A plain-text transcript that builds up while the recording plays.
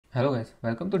Hello guys,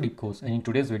 welcome to Deep Course, and in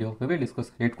today's video we will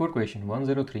discuss leetcode question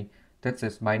 103 that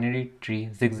says binary tree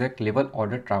zigzag level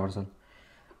order traversal.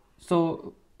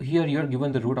 So here you are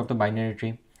given the root of the binary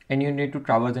tree and you need to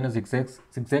traverse in a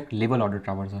zigzag level order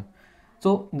traversal.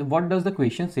 So what does the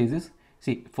question says is,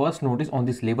 see, first notice on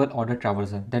this level order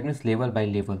traversal, that means level by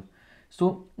level.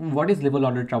 So what is level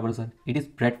order traversal? It is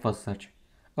breadth first search.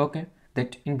 Okay,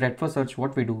 that in breadth first search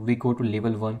what we do, we go to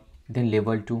level 1, then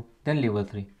level 2, then level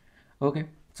 3. Okay,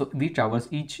 so we traverse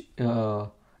each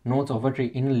nodes of a tree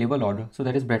in a level order, so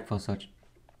that is breadth first search.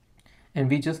 And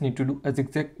we just need to do a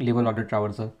zigzag level order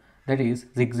traversal. That is,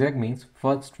 zigzag means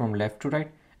first from left to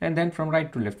right and then from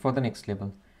right to left for the next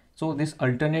level. So this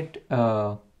alternate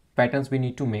patterns we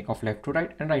need to make of left to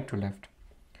right and right to left.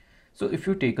 So if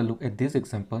you take a look at this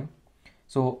example,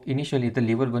 so initially the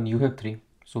level 1 you have 3,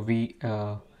 so we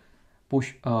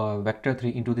push vector 3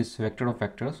 into this vector of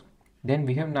vectors, then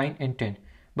we have 9 and 10,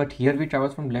 but here we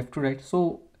traverse from left to right,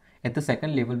 so at the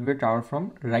second level we traverse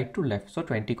from right to left, so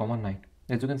 20 comma 9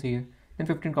 as you can see here, then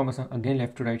 15 comma 7 again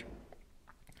left to right.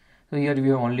 So here we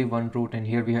have only one root and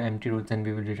here we have empty roots and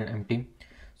we will return empty.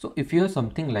 So if you have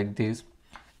something like this,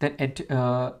 then at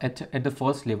the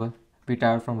first level we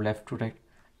traverse from left to right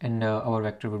and our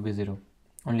vector will be 0,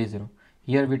 only 0.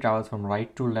 Here we traverse from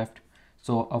right to left,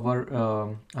 so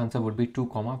our answer would be 2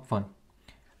 comma 1,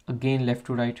 again left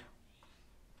to right,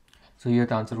 so here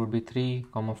the answer would be 3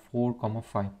 comma 4 comma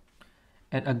 5,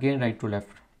 and again right to left,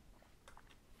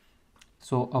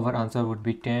 so our answer would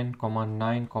be 10 comma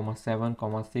 9 comma 7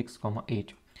 comma 6 comma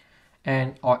 8,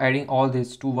 and adding all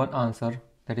this to one answer,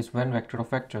 that is one vector of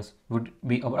vectors, would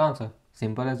be our answer.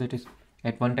 Simple as it is.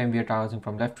 At one time we are traversing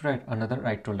from left to right, another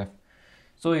right to left.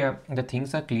 So yeah, the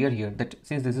things are clear here, that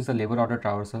since this is a level order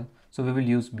traversal, so we will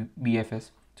use BFS.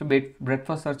 So breadth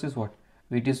first search is what?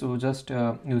 It is just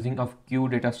using a queue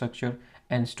data structure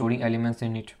and storing elements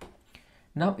in it.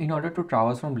 Now in order to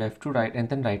traverse from left to right and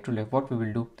then right to left, what we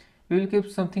will do? We will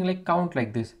keep something like count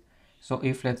like this. So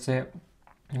if let's say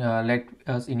let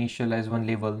us initialize one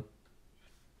level.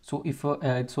 So if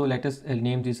so let us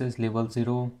name this as level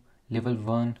 0, level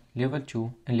 1, level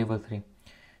 2 and level 3.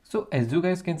 So as you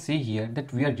guys can see here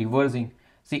that we are reversing.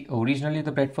 See, originally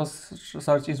the breadth first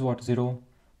search is what? 0,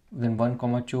 then 1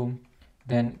 comma 2,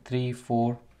 then 3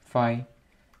 4 5,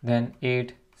 then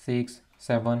 8 6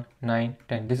 7 9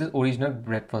 10. This is original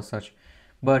breadth first search,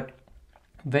 but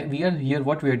when we are here,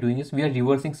 what we are doing is we are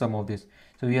reversing some of this.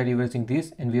 So we are reversing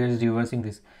this and we are reversing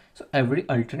this. So every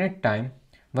alternate time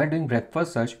while doing breadth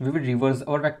first search, we will reverse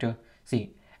our vector.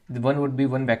 See, the one would be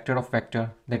one vector of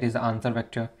vector, that is the answer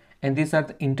vector, and these are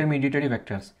the intermediary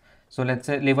vectors. So let's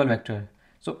say level vector.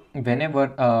 So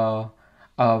whenever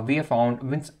we have found,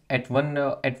 means at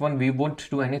one we won't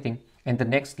do anything, and the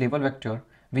next level vector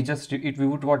we just we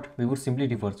would simply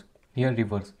reverse here,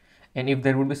 reverse, and if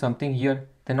there would be something here,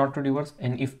 then not to reverse,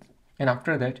 and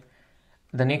after that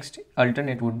the next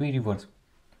alternate would be reverse.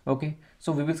 Okay,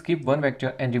 so we will skip one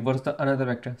vector and reverse the another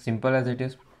vector. Simple as it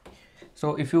is.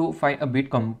 So if you find a bit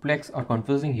complex or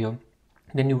confusing here,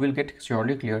 then you will get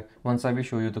surely clear once I will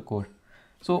show you the code.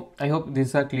 So I hope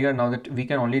these are clear now, that we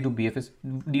can only do BFS.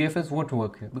 DFS won't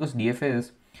work here because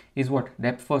DFS is what?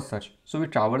 Depth first search. So we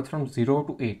traverse from 0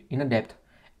 to 8 in a depth,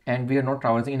 and we are not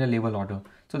traversing in a level order.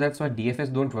 So that's why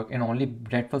DFS don't work and only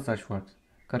breadth first search works.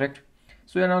 Correct?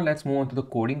 So yeah, now let's move on to the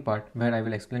coding part where I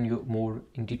will explain you more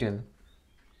in detail.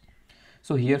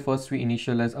 So here first we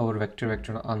initialize our vector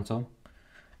answer,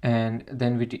 and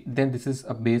then then this is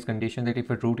a base condition that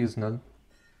if a root is null,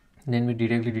 then we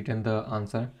directly return the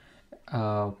answer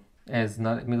as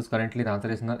null, because currently the answer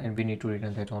is null and we need to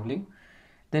return that only.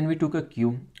 Then we took a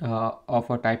queue of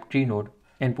a type tree node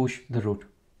and push the root.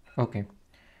 Okay,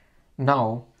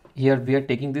 now here we are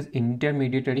taking this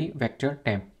intermediary vector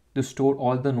temp to store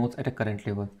all the nodes at a current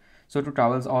level. So to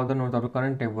traverse all the nodes of a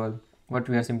current level, what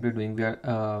we are simply doing, we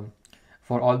are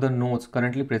for all the nodes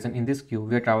currently present in this queue,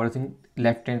 we are traversing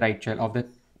left and right child of the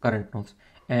current nodes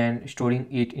and storing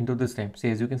it into this temp. So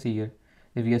as you can see here,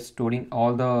 we are storing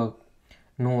all the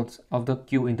nodes of the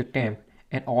queue in the temp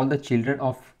and all the children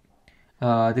of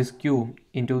this queue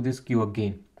into this queue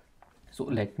again. So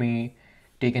let me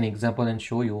take an example and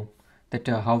show you that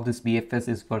how this BFS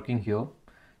is working here.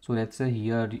 So let's say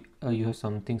here you have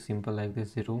something simple like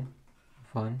this: 0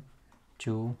 1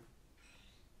 2,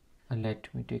 and let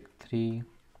me take 3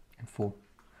 and 4.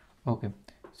 Okay,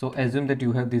 so assume that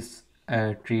you have this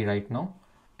tree right now,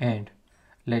 and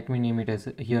let me name it as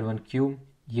here one queue,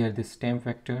 here this temp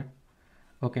vector.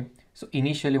 Okay, so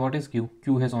initially what is queue?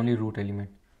 Queue has only root element.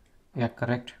 Yeah,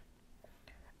 correct.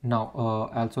 Now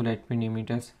also let me name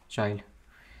it as child.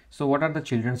 So what are the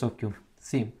children of queue?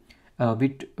 See,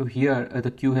 here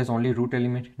the queue has only root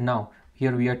element. Now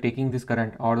here we are taking this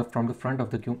current or from the front of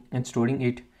the queue and storing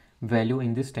it value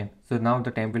in this temp. So now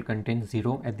the temp will contain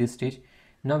 0 at this stage.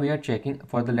 Now we are checking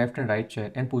for the left and right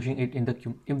chair and pushing it in the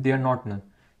queue if they are not null.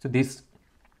 So this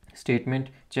statement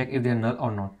check if they are null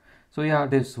or not. So yeah,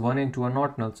 this 1 and 2 are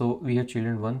not null, so we have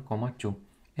children 1 comma 2,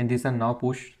 and these are now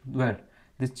pushed where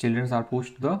these children are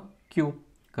pushed to the queue,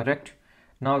 correct?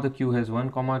 Now the queue has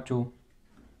 1 comma 2.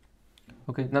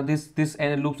 Okay, now this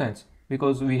and loop ends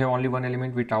because we have only one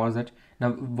element. We traverse that.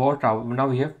 Now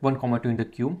we have 1 comma 2 in the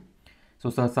queue, so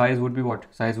the size would be what?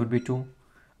 Size would be 2.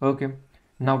 Okay,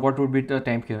 now what would be the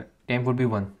temp here? Temp would be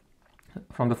 1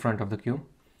 from the front of the queue.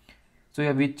 So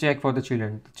yeah, we check for the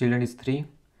children. The children is 3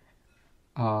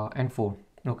 and 4.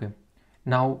 Okay,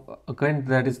 now again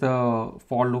that is the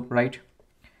for loop, right?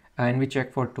 And we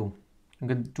check for 2.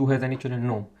 Okay, 2 has any children?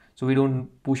 No, so we don't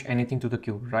push anything to the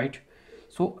queue, right?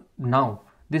 So now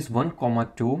this 1 comma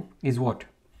 2 is what?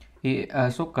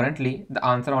 So currently the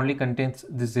answer only contains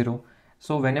this 0.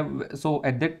 So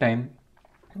at that time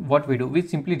what we do, we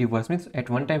simply reverse. Means at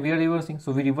one time we are reversing,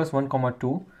 so we reverse 1 comma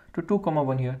 2 to 2 comma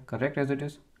 1 here, correct? As it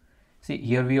is. See,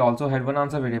 here we also had one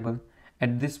answer variable.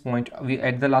 At this point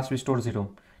at the last we store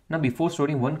 0. Now before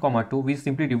storing 1 comma 2 we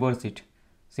simply reverse it,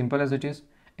 simple as it is,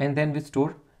 and then we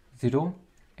store 0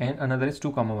 and another is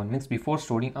 2 comma 1. Means before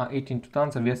storing 8 into the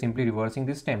answer we are simply reversing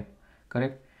this temp,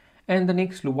 correct? And the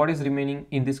next loop, what is remaining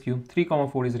in this queue? 3 comma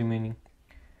 4 is remaining,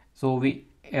 so we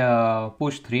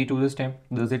push 3 to this temp.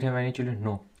 Does it have any children?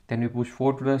 No. Then we push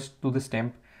 4 to this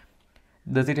temp.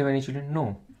 Does it have any children?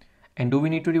 No. And do we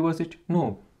need to reverse it?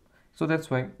 No. So that's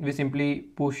why we simply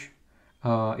push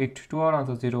it to our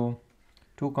answer 0,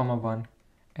 2 comma 1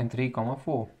 and 3 comma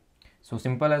 4. So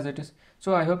simple as it is.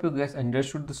 So I hope you guys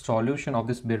understood the solution of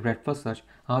this breadth-first search,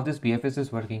 how this BFS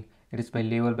is working. It is by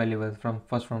level,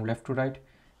 from left to right,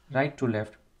 right to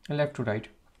left, and left to right.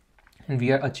 And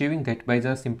we are achieving that by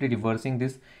just simply reversing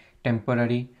this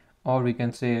temporary, or we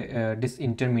can say this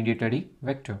intermediary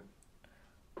vector.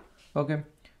 Okay,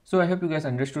 so I hope you guys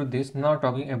understood this. Now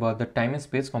talking about the time and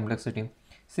space complexity.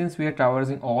 Since we are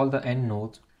traversing all the n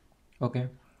nodes, okay,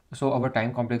 so our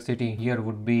time complexity here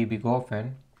would be big of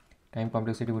n. Time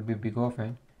complexity would be big of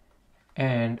n.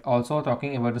 And also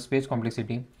talking about the space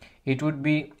complexity, it would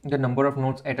be the number of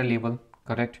nodes at a level,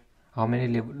 correct? How many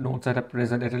nodes are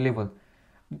present at a level,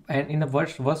 and in the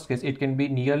worst case it can be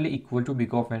nearly equal to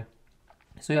big of n.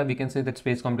 So yeah, we can say that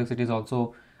space complexity is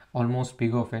also almost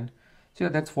big of n. So yeah,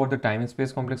 that's for the time and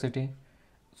space complexity.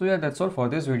 So yeah, that's all for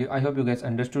this video. I hope you guys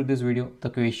understood this video, the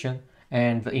question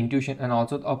and the intuition and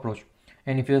also the approach.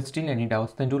 And if you have still any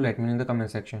doubts, then do let me know in the comment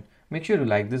section. Make sure to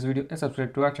like this video and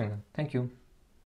subscribe to our channel. Thank you.